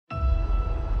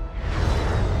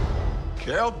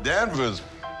Carol Danvers,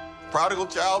 prodigal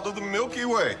child of the Milky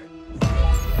Way.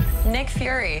 Nick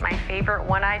Fury, my favorite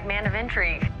one-eyed man of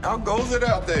intrigue. How goes it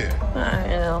out there?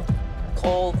 You know,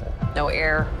 cold, no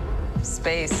air,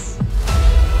 space.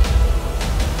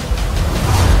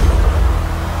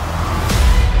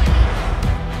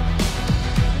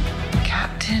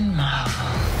 Captain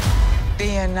Marvel.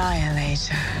 The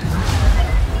Annihilator.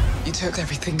 You took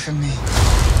everything from me.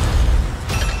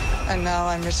 And now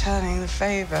I'm returning the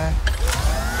favor.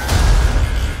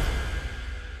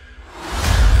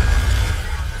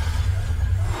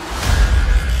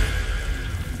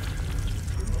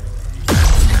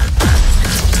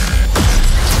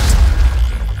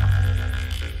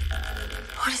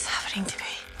 What is happening to me?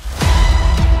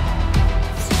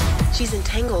 She's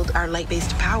entangled our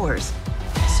light-based powers.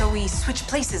 So we switch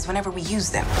places whenever we use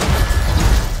them.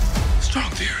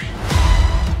 Strong theory.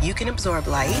 You can absorb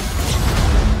light.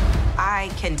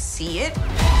 I can see it.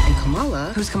 And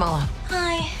Kamala, Who's Kamala?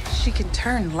 Hi. She can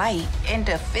turn light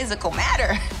into physical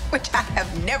matter, which I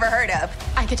have never heard of.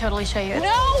 I could totally show you.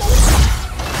 No!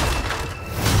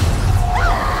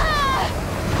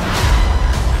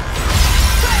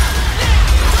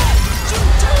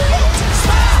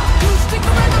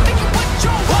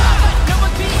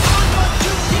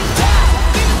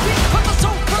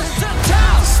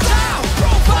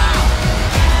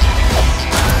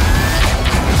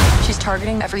 She's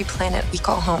targeting every planet we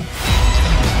call home.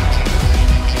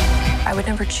 I would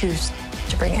never choose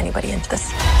to bring anybody into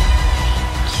this.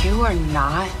 You are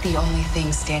not the only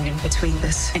thing standing between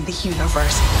this and the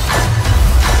universe.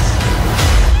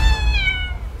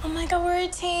 Oh my God, we're a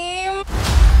team.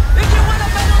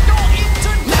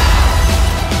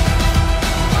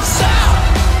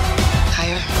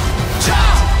 Higher.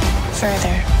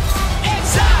 Further.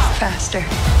 Faster.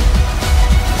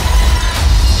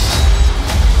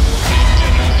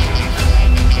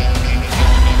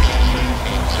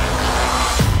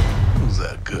 Who's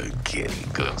a good kitty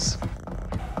goose?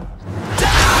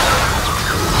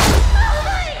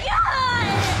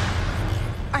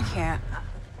 I can't.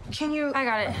 Can you? I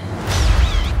got it.